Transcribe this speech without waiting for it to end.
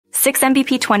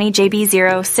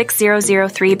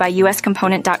6MBP20JB060-03 by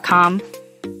uscomponent.com.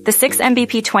 The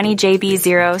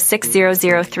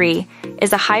 6MBP20JB060-03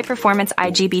 is a high-performance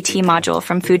IGBT module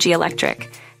from Fuji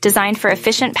Electric, designed for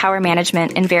efficient power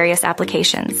management in various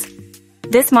applications.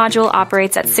 This module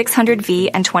operates at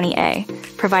 600V and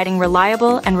 20A, providing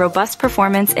reliable and robust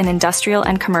performance in industrial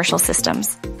and commercial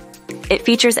systems. It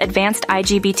features advanced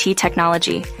IGBT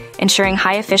technology, ensuring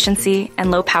high efficiency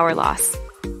and low power loss.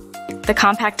 The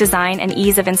compact design and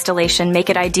ease of installation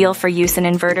make it ideal for use in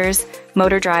inverters,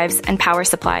 motor drives, and power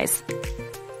supplies.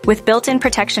 With built-in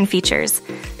protection features,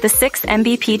 the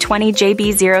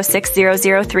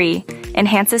 6MBP20JB060-03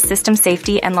 enhances system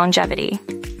safety and longevity.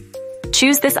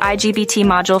 Choose this IGBT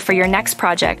module for your next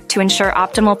project to ensure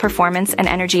optimal performance and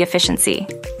energy efficiency.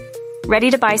 Ready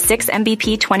to buy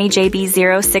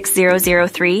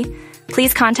 6MBP20JB060-03?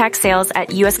 Please contact sales at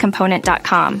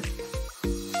uscomponent.com.